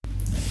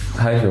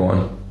Hi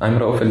everyone, I'm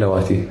Raoof Al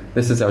Lawati.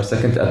 This is our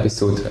second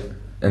episode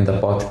in the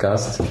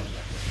podcast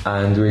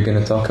and we're going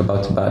to talk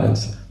about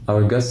balance.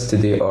 Our guests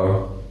today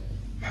are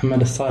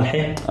Mohammed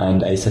Salhi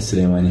and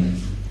Suleimani.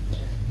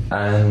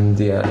 And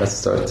let's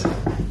start.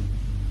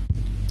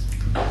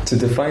 To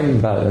define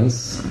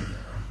balance,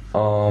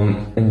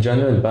 in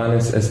general,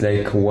 balance is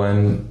like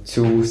when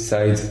two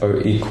sides are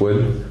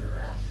equal,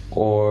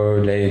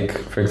 or like,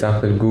 for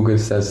example, Google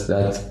says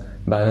that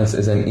balance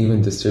is an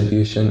even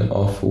distribution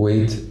of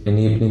weight,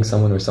 enabling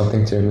someone or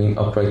something to remain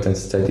upright and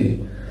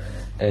steady.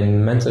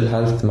 In mental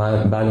health,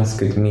 balance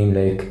could mean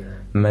like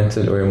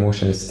mental or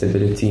emotional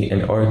stability.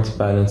 In art,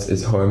 balance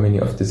is harmony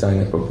of design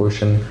and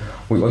proportion.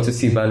 We also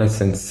see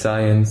balance in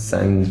science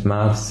and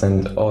maths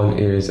and all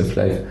areas of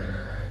life.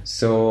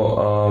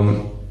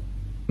 So,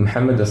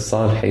 Mohammed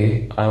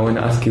Salhi, I want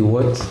to ask you,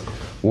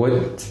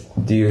 what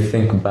do you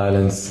think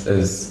balance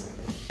is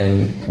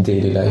in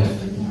daily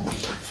life?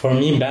 For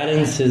me,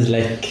 balance is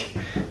like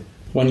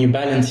when you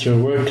balance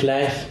your work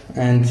life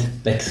and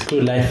like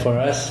school life for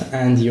us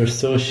and your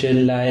social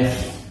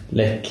life,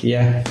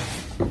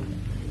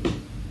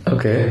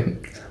 Okay.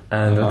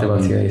 And what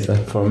about you, Isa?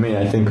 For me,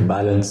 I think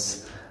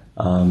balance,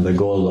 the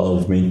goal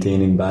of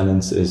maintaining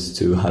balance is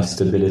to have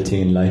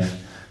stability in life,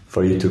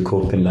 for you to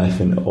cope in life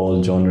in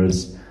all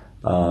genres.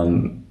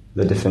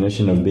 The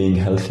definition of being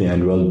healthy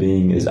and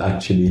well-being is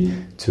actually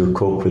to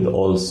cope with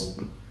all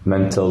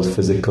mental,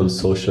 physical,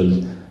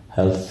 social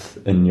health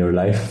in your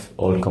life,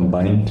 all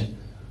combined.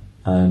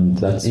 And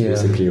that's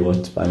basically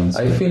what balance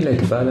is. I feel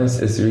like balance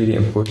is really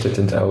important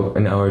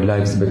in our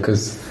lives,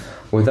 because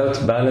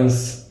without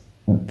balance,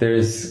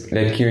 there's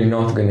like you're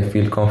not going to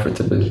feel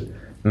comfortable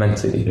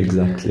mentally.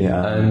 Exactly,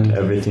 and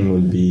everything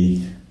will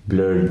be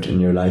blurred in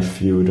your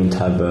life. You wouldn't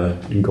have a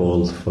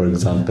goal, for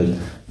example,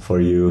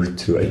 for you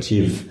to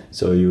achieve.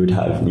 So you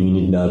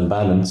need a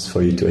balance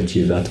for you to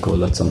achieve that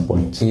goal at some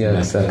point. Yeah,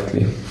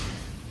 exactly.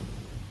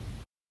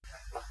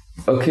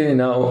 Okay,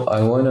 now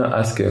I want to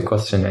ask you a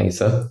question,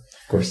 Isa. Of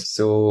course.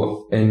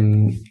 So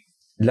in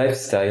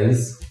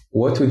lifestyles,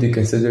 what would you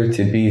consider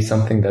to be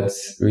something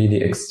that's really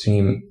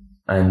extreme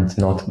and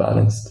not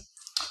balanced?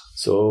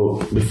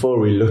 So before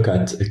we look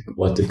at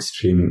what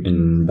extreme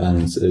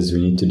imbalance is,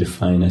 we need to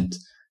define it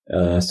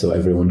so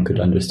everyone could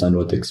understand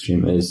what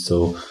extreme is.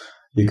 So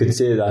you could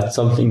say that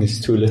something is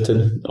too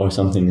little or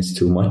something is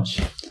too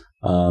much.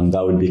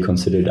 That would be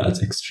considered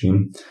as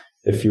extreme.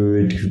 If you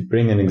would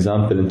bring an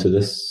example into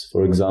this,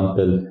 for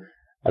example,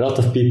 a lot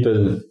of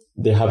people,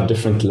 they have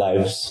different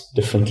lives,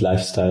 different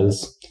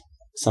lifestyles.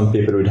 Some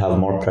people would have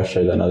more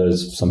pressure than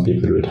others. Some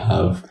people would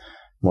have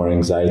more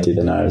anxiety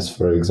than others,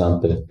 for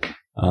example,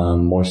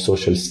 more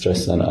social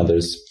stress than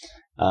others.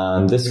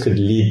 And this could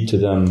lead to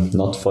them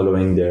not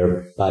following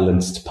their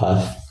balanced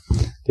path.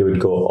 They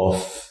would go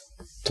off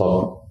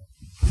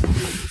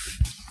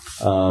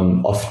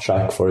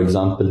track, for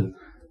example.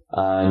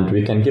 And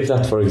we can give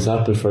that, for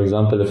example,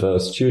 if a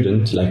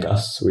student like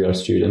us, we are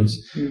students,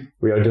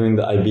 we are doing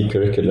the IB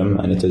curriculum,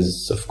 and it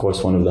is, of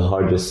course, one of the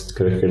hardest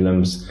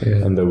curriculums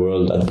in the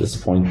world at this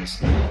point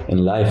in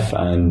life.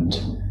 And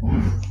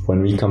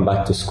when we come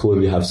back to school,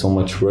 we have so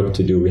much work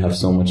to do. We have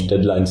so much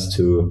deadlines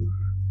to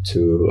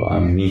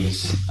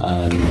meet,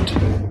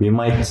 and we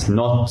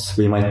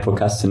might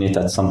procrastinate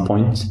at some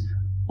point,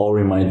 or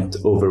we might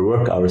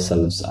overwork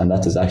ourselves, and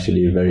that is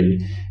actually very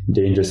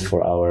dangerous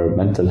for our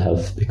mental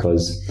health,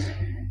 because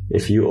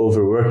if you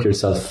overwork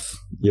yourself,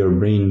 your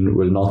brain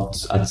will not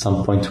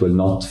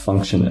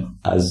function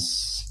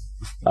as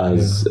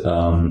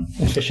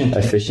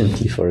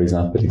efficiently, for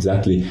example.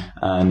 Exactly.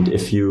 And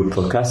if you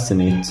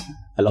procrastinate,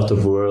 a lot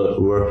of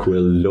work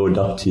will load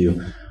up to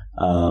you,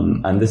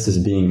 and this is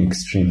being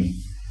extreme.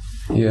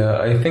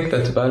 Yeah, I think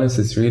that balance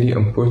is really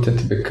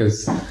important,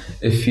 because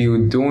if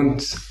you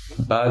don't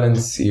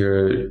balance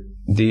your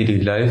daily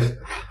life,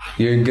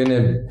 you're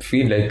gonna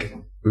feel like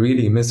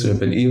really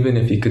miserable, even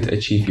if you could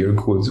achieve your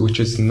goals, which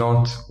is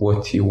not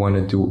what you want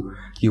to do.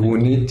 You will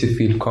need to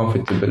feel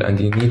comfortable, and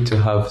you need to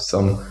have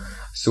some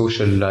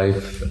social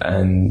life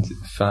and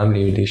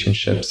family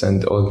relationships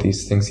and all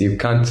these things. You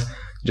can't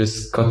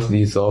just cut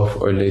these off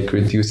or like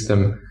reduce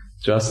them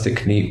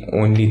drastically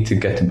only to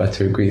get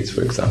better grades,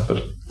 for example.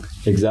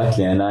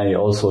 Exactly. And I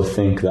also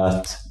think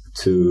that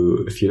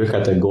if you look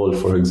at a goal,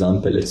 for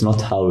example, it's not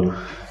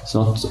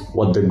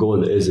what the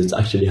goal is, it's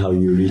actually how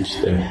you reach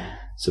there.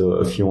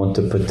 So if you want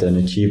to put an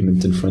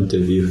achievement in front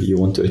of you, you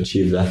want to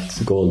achieve that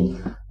goal,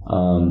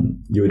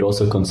 you would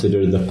also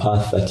consider the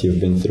path that you've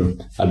been through.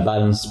 A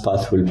balanced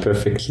path will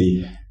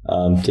perfectly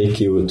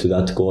take you to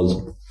that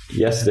goal.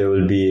 Yes, there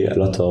will be a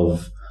lot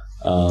of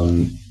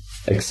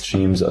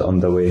extremes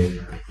on the way,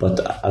 but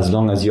as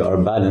long as you are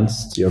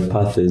balanced, your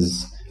path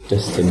is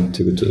destined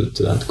to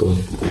that goal.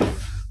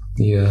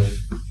 Yeah.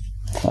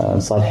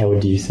 Salhi,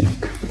 what do you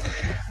think?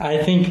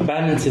 I think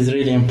balance is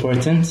really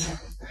important,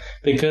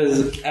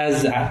 because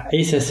as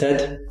Isa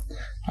said,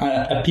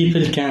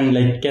 people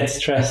can get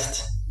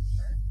stressed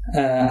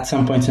at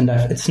some point in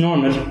life. It's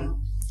normal.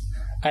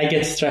 I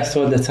get stressed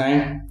all the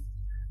time,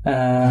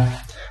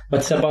 but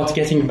it's about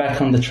getting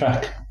back on the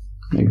track.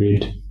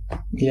 Agreed.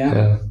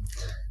 Yeah.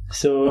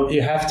 So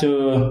you have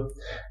to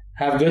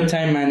have good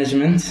time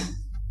management.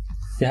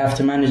 You have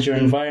to manage your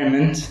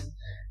environment.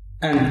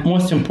 And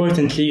most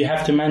importantly, you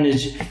have to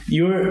manage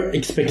your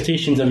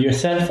expectations of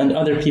yourself and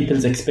other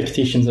people's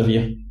expectations of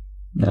you.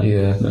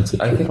 Yeah,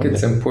 I think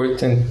it's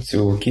important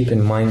to keep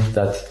in mind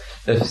that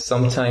if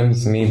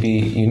sometimes maybe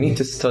you need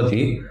to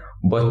study,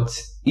 but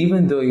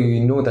even though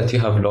you know that you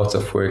have lots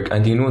of work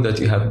and you know that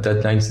you have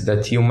deadlines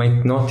that you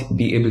might not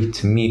be able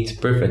to meet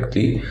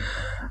perfectly,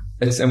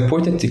 it's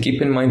important to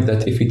keep in mind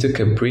that if you took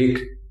a break,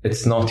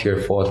 it's not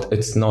your fault.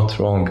 It's not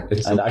wrong.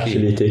 And okay.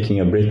 Actually taking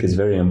a break is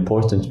very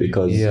important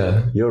because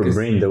your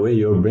brain, the way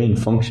your brain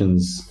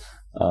functions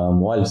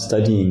while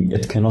studying,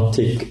 it cannot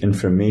take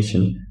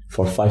information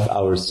for 5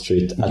 hours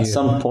straight. At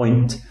some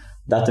point,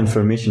 that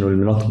information will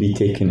not be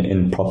taken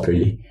in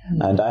properly.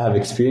 And I have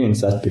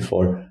experienced that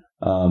before.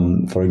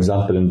 For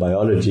example, in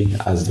biology,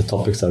 as the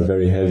topics are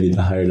very heavy,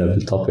 the higher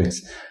level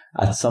topics,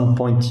 at some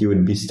point you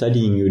would be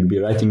studying, you would be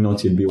writing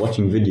notes, you'd be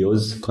watching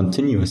videos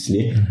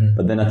continuously,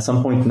 but then at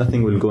some point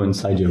nothing will go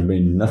inside your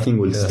brain, nothing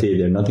will stay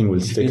there, nothing will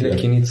stick there. You feel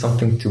like you need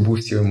something to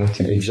boost your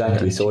motivation.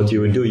 Exactly. So what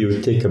you would do, you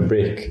would take a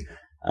break.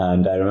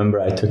 And I remember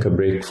I took a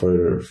break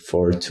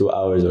for 2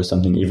 hours or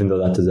something, even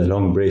though that is a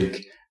long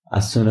break.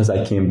 As soon as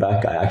I came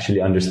back, I actually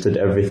understood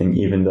everything,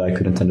 even though I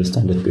couldn't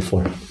understand it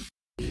before.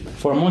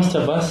 For most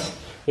of us,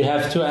 we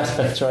have two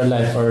aspects to our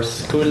life, our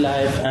school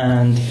life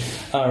and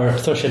our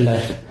social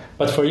life.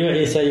 But for you,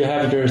 Isa, you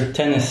have your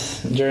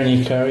tennis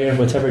journey, career,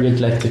 whatever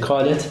you'd like to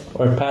call it,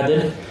 or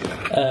paddle.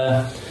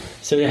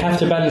 So you have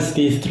to balance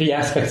these three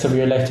aspects of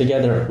your life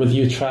together with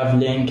you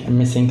traveling and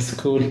missing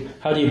school.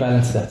 How do you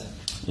balance that?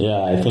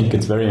 Yeah, I think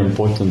it's very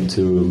important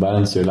to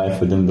balance your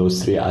life within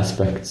those three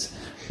aspects.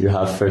 You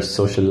have first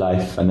social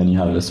life, and then you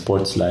have the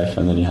sports life,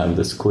 and then you have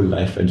the school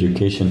life,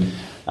 education.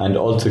 And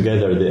all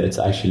together, it's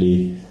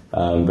actually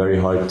very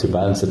hard to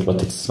balance it,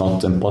 but it's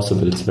not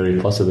impossible. It's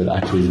very possible.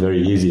 Actually, it's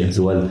very easy as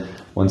well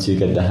once you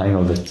get the hang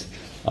of it.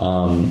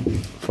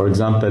 For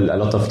example, a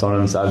lot of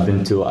tournaments I've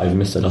been to, I've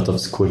missed a lot of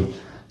school.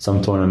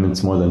 Some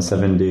tournaments more than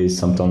 7 days,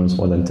 some tournaments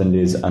more than 10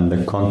 days, and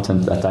the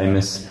content that I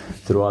miss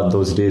throughout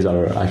those days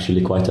are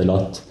actually quite a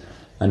lot.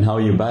 And how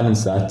you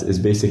balance that is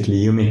basically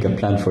you make a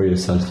plan for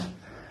yourself.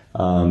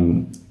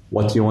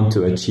 What you want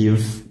to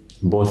achieve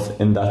both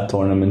in that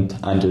tournament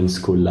and in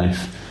school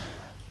life.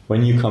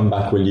 When you come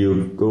back, will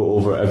you go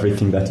over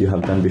everything that you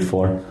have done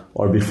before?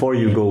 Or before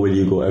you go, will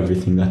you go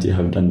everything that you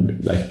have done,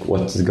 like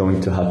what is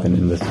going to happen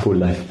in the school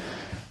life?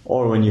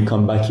 Or when you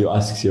come back, you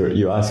ask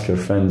your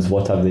friends,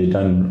 what have they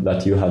done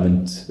that you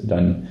haven't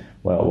done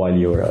while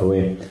you were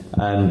away?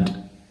 And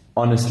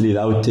honestly,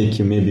 that would take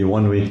you maybe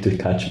 1 week to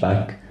catch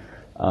back.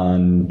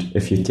 And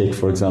if you take,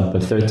 for example,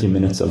 30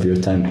 minutes of your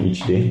time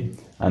each day,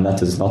 and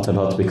that is not a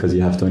lot because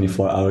you have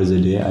 24 hours a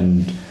day,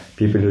 and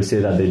people who say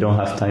that they don't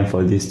have time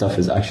for this stuff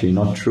is actually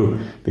not true,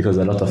 because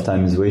a lot of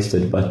time is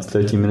wasted. But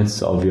 30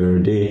 minutes of your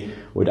day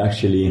would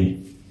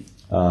actually,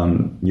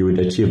 you would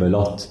achieve a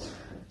lot.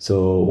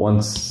 So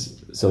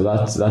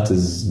that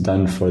is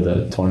done for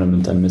the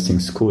tournament and missing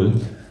school.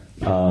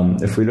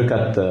 If we look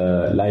at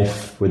the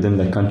life within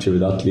the country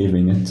without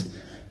leaving it,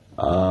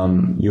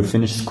 you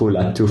finish school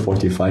at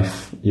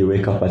 2:45, you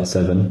wake up at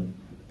 7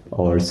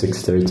 or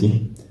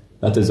 6:30.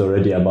 That is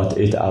already about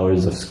 8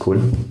 hours of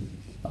school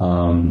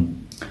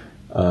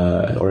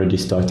already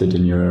started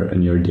in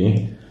your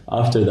day.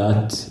 After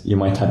that, you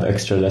might have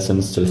extra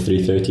lessons till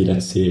 3:30.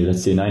 Let's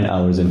say 9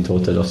 hours in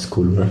total of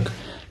schoolwork.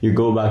 You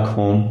go back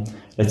home.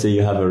 Let's say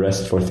you have a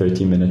rest for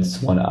 30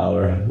 minutes, 1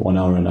 hour, 1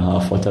 hour and a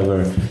half,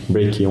 whatever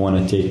break you want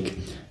to take.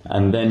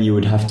 And then you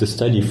would have to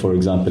study, for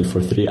example,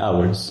 for 3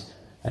 hours.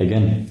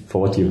 Again,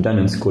 for what you've done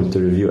in school, to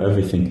review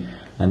everything.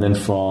 And then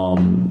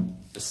from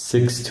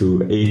 6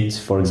 to 8,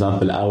 for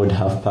example, I would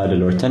have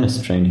paddle or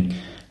tennis training.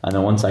 And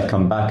then once I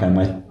come back, I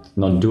might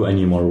not do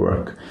any more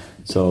work.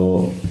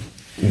 So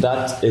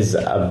that is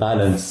a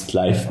balanced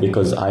life,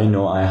 because I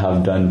know I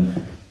have done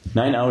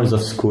 9 hours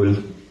of school.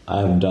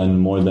 I've done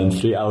more than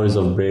 3 hours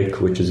of break,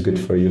 which is good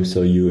for you.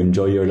 So you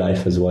enjoy your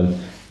life as well.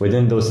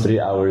 Within those 3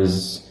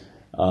 hours,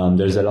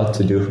 there's a lot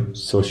to do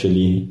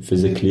socially,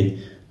 physically.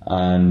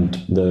 And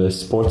the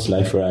sports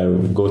life, where I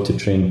go to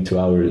train 2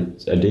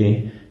 hours a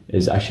day,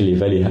 is actually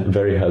very,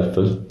 very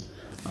helpful.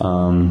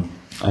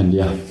 And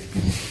yeah.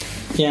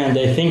 Yeah, and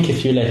I think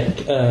if you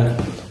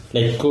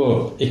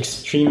go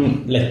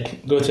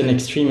to an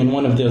extreme in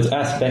one of those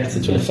aspects,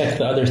 it will affect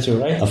the other two,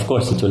 right? Of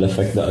course, it will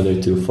affect the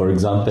other two. For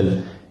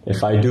example,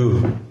 if I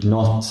do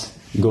not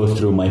go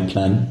through my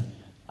plan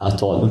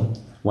at all,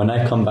 when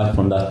I come back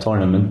from that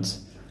tournament,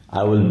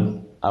 I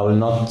will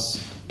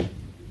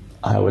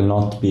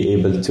not be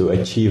able to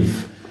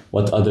achieve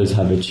what others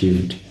have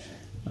achieved.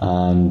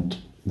 And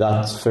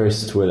that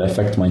first will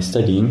affect my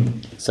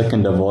studying.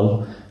 Second of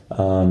all,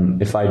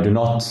 if I do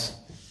not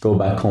go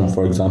back home,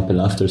 for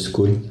example, after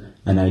school,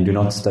 and I do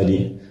not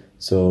study,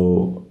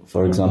 so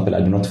for example,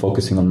 I'm not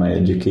focusing on my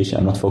education,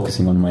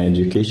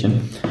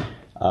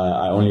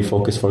 I only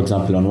focus, for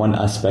example, on one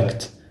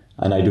aspect,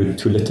 and I do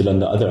too little on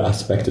the other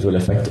aspect, it will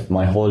affect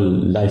my whole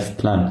life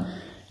plan.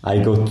 I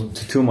go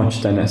to too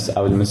much tennis, I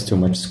will miss too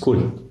much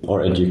school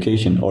or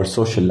education or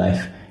social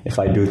life. If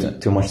I do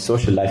too much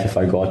social life, if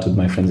I go out with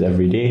my friends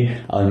every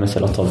day, I'll miss a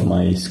lot of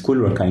my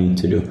schoolwork I need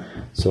to do.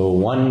 So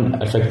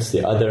one affects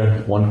the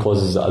other, one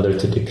causes the other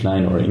to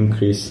decline or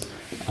increase,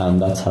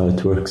 and that's how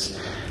it works.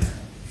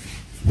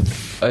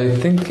 I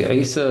think,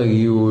 Isa,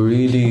 you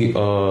really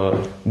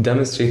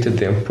demonstrated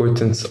the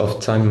importance of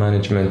time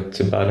management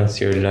to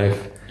balance your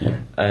life. Yeah.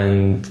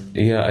 And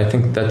yeah, I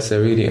think that's a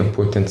really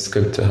important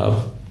skill to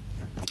have.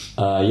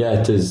 Yeah,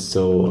 it is.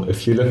 So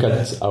if you look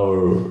at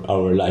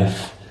our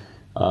life,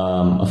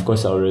 of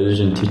course, our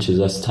religion teaches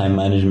us time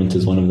management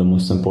is one of the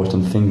most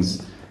important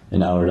things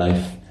in our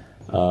life.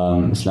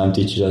 Islam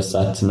teaches us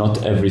that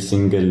not every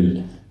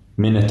single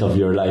minute of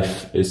your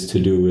life is to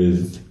do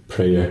with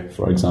prayer.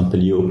 For example,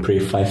 you pray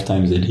 5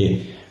 times a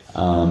day,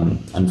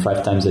 and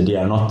 5 times a day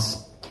are not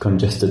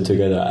congested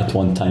together at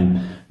one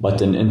time,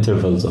 but in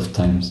intervals of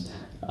times.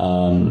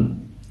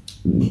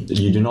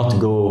 You do not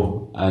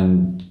go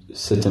and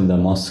sit in the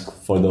mosque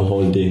for the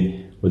whole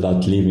day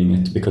without leaving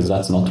it, because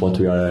that's not what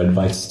we are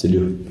advised to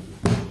do.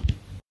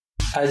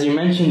 As you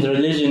mentioned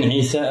religion,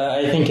 Isa,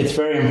 I think it's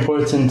very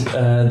important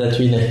that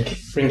we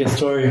bring a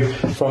story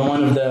from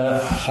one of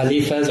the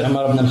Khalifas,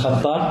 Umar ibn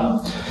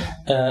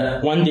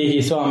al-Khattab. One day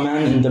he saw a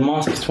man in the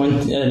mosque.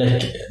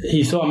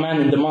 He saw a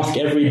man in the mosque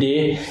every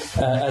day,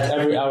 at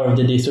every hour of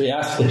the day. So he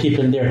asked the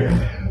people there,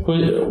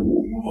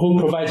 who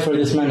provides for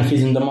this man if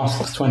he's in the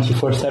mosque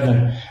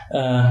 24/7?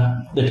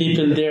 The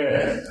people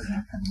there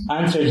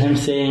answered him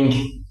saying,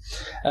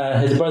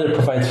 his brother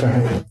provides for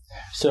him.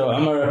 So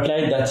Umar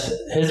replied that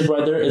his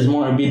brother is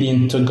more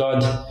obedient to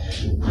God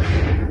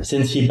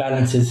since he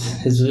balances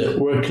his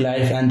work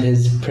life and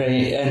his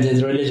pray and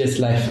his religious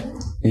life.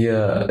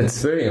 Yeah,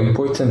 it's very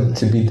important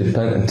to be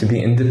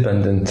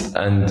independent,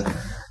 and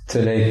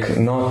to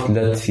not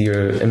let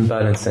your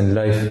imbalance in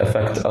life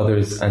affect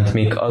others and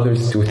make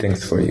others do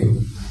things for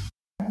you.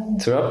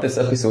 To wrap this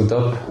episode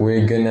up,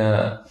 we're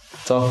gonna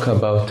talk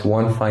about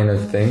one final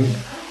thing,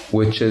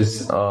 which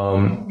is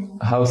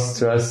how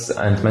stress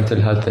and mental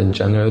health in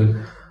general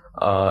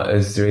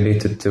is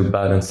related to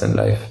balance in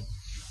life.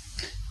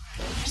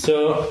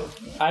 So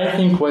I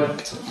think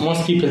what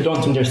most people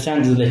don't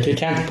understand is you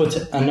can't put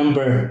a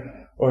number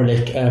or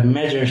a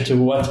measure to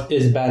what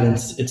is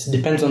balance. It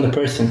depends on the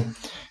person.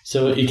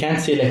 So you can't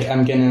say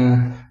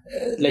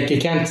you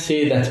can't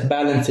say that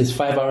balance is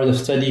 5 hours of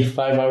study,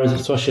 5 hours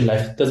of social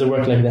life. It doesn't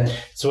work like that.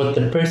 It's what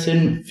the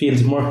person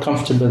feels more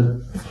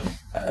comfortable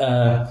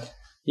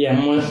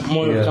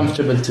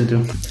comfortable to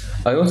do.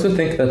 I also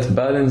think that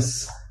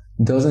balance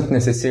doesn't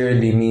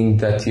necessarily mean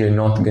that you're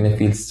not going to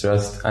feel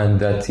stressed and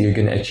that you're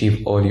going to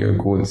achieve all your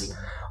goals.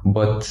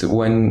 But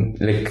when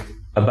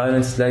a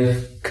balanced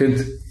life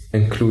could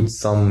include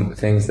some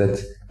things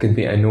that could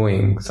be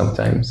annoying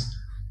sometimes.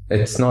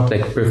 It's not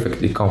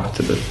perfectly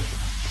comfortable.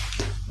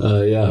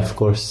 Yeah, of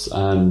course.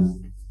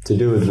 And to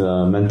do with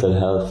mental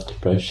health,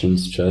 depression,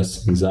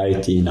 stress,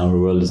 anxiety in our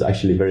world is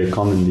actually very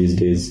common these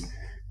days.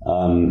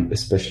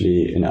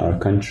 Especially in our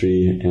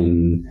country,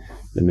 in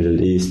the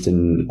Middle East,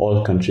 in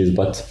all countries.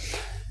 But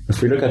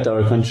if we look at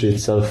our country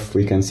itself,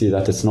 we can see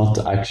that it's not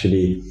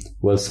actually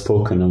well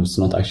spoken of, it's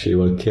not actually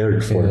well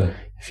cared for. Yeah.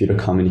 If you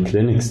look how many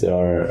clinics there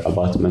are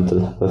about mental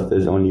health,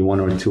 there's only 1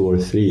 or 2 or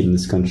 3 in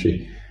this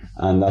country.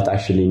 And that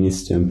actually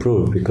needs to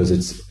improve because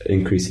it's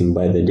increasing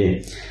by the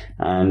day.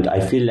 And I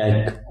feel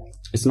like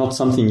it's not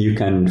something you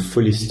can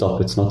fully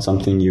stop. It's not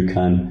something you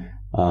can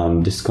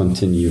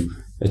discontinue.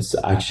 It's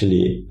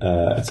actually,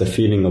 it's a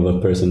feeling of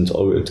a person.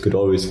 It could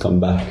always come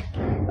back.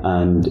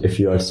 And if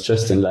you are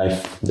stressed in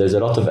life, there's a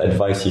lot of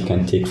advice you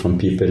can take from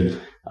people.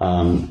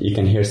 You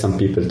can hear some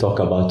people talk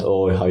about,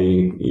 how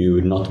you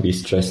would not be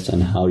stressed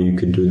and how you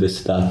could do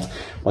this, that.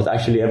 But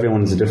actually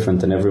everyone is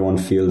different and everyone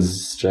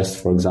feels stressed,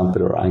 for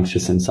example, or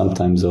anxious in some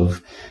times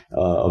of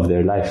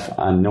their life.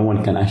 And no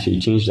one can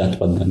actually change that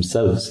but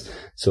themselves.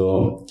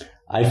 So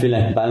I feel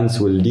like balance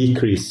will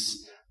decrease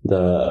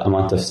the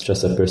amount of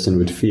stress a person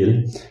would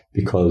feel,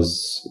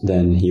 because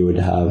then he would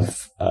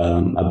have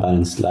a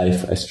balanced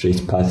life, a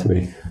straight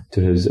pathway to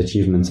his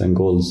achievements and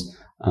goals.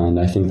 And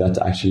I think that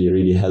actually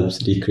really helps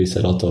decrease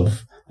a lot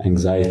of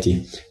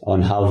anxiety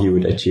on how he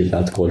would achieve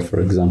that goal, for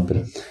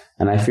example.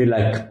 And I feel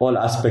like all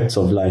aspects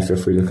of life,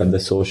 if we look at the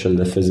social,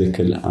 the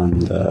physical,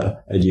 and the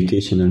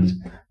educational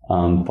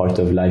part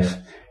of life,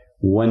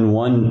 when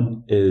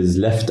one is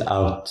left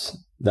out,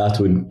 that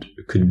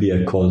could be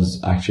a cause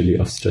actually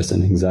of stress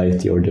and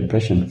anxiety or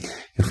depression.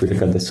 If we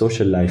look at the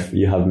social life,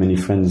 you have many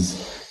friends.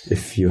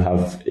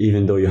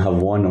 Even though you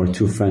have 1 or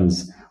 2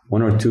 friends,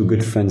 1 or 2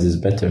 good friends is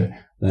better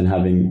than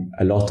having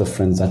a lot of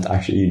friends that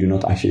actually you do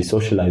not actually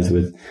socialize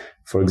with.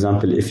 For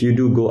example, if you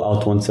do go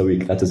out once a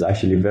week, that is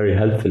actually very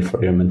helpful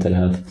for your mental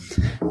health.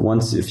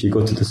 If you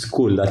go to the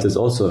school, that is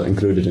also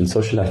included in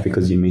social life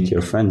because you meet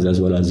your friends as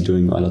well as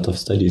doing a lot of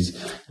studies.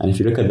 And if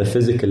you look at the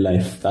physical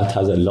life, that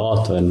has a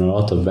lot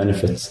of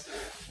benefits.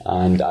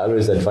 And I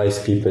always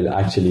advise people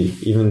actually,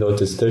 even though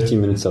it is 30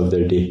 minutes of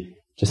their day,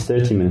 just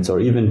 30 minutes or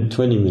even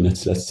 20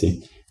 minutes, let's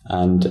say,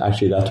 And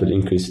actually that will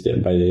increase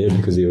by the year,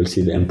 because you will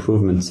see the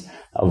improvements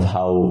of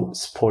how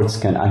sports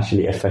can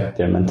actually affect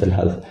their mental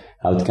health,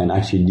 how it can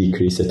actually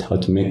decrease it, how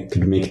to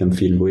could make them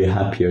feel way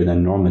happier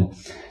than normal.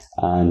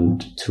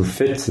 And to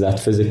fit that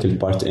physical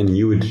part in,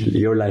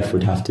 your life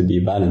would have to be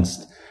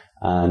balanced.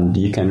 And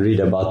you can read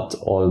about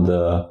all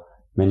the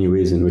many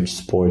ways in which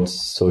sports,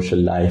 social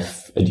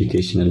life,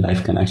 educational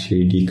life can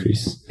actually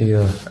decrease.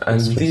 Yeah, and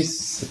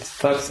these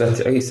facts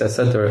that Isa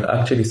said are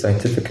actually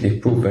scientifically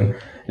proven.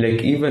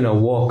 Like even a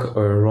walk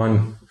or a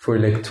run for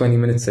like 20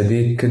 minutes a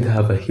day could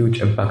have a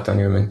huge impact on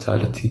your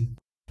mentality.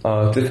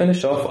 To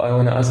finish off, I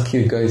want to ask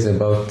you guys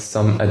about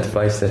some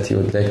advice that you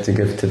would like to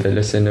give to the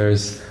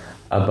listeners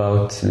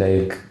about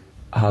like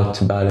how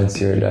to balance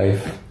your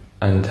life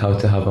and how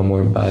to have a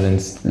more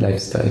balanced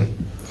lifestyle.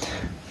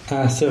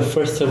 So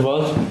first of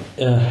all,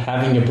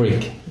 having a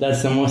break.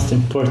 That's the most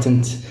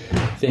important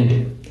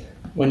thing.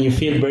 When you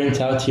feel burnt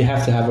out, you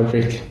have to have a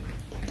break.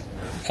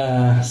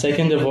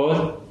 Second of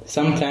all,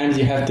 sometimes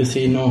you have to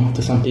say no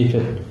to some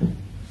people.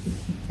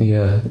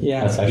 Yeah.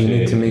 You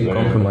need to make very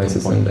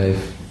compromises in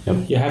life.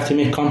 Yep. You have to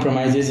make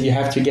compromises. You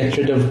have to get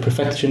rid of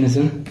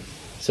perfectionism.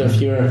 So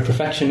if you're a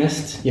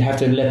perfectionist, you have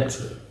to let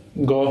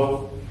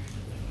go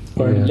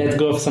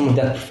of some of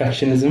that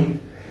perfectionism.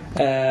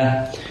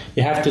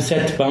 You have to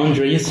set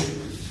boundaries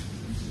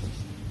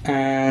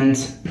and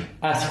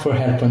ask for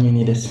help when you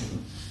need it.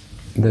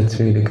 That's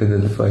really good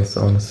advice,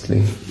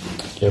 honestly.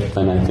 Yep,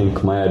 and I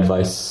think my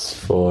advice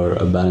for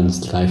a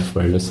balanced life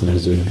for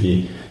listeners would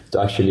be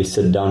to actually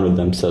sit down with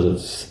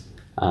themselves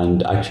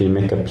and actually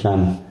make a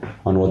plan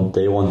on what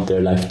they want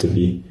their life to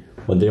be,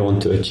 what they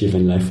want to achieve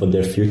in life, what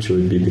their future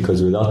would be.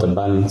 Because without a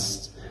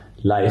balanced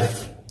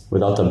life,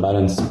 without a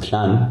balanced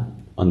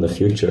plan on the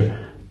future,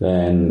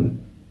 then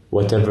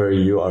whatever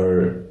you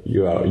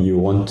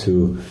want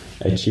to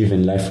achieve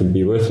in life would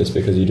be worthless,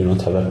 because you do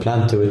not have a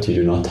plan to it. You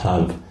do not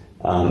have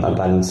a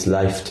balanced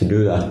life to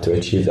do that, to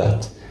achieve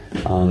that.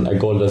 A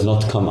goal does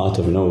not come out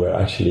of nowhere.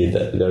 Actually,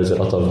 there's a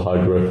lot of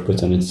hard work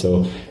put on it.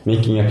 So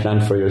making a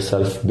plan for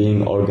yourself,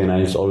 being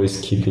organized,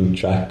 always keeping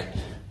track,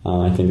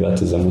 I think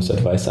that is the most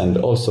advice. And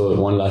also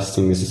one last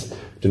thing is,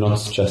 do not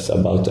stress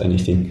about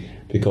anything,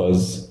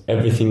 because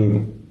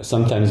everything,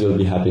 sometimes you'll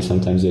be happy,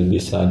 sometimes you'll be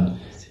sad,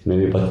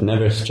 maybe, but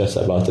never stress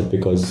about it,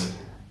 because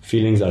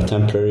feelings are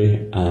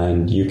temporary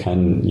and you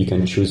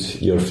can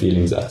choose your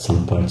feelings at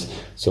some parts.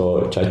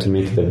 So try to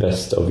make the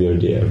best of your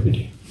day every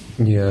day.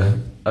 Yeah,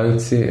 I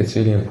would say it's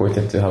really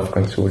important to have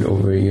control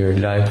over your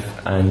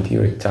life and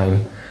your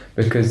time,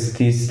 because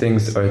these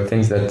things are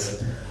things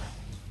that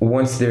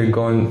once they're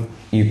gone,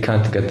 you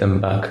can't get them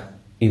back.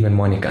 Even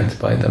money can't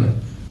buy them.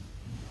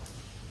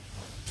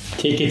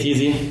 Take it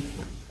easy.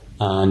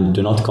 And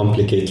do not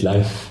complicate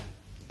life.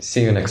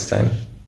 See you next time.